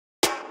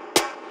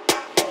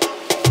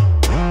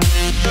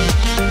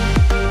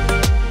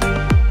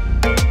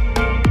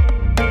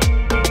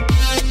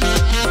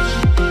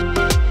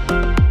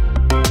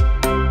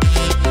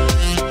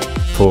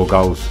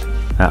goals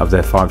out of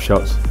their 5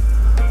 shots.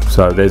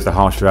 So there's the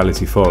harsh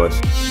reality for us.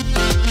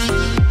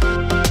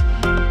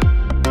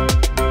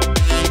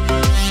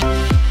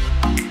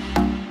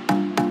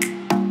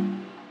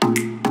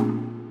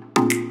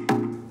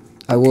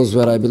 I was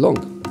where I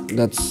belong.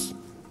 That's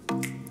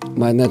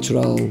my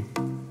natural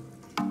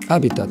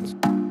habitat.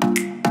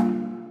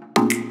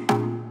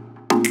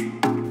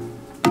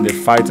 The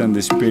fight and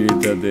the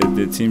spirit that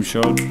the team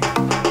showed,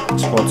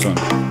 spot on.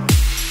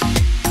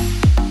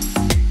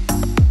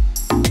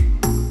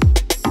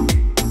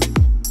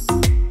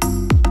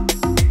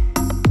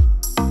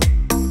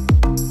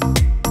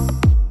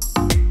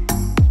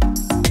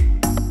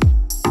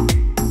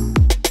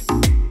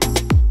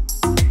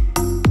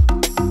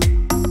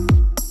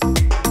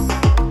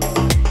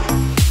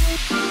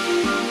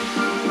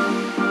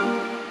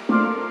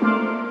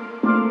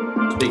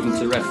 Speaking to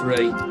the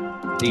referee,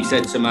 he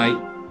said to me,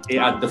 it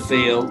had the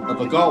feel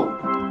of a goal.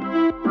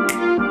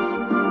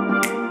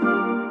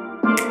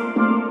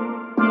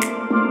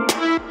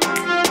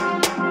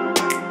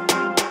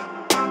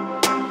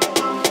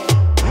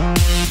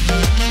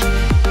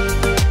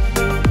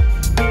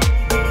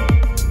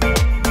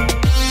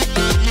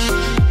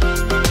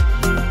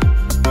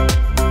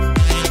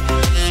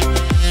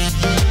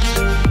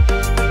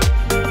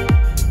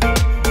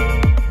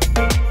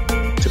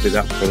 To be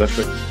that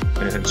prolific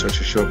in such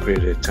a short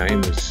period of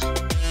time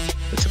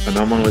it's a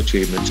phenomenal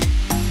achievement.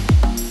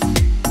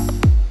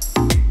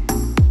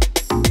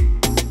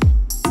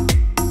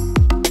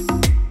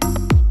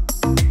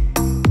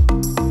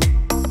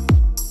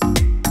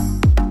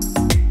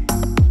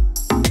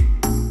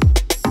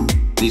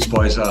 These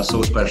boys are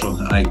so special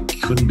and I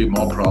couldn't be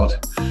more proud.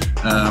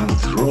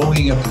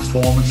 Throwing a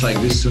performance like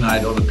this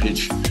tonight on the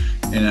pitch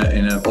in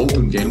an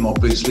open game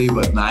obviously,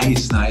 but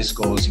nice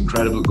goals,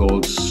 incredible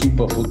goals,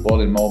 super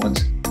footballing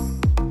moment.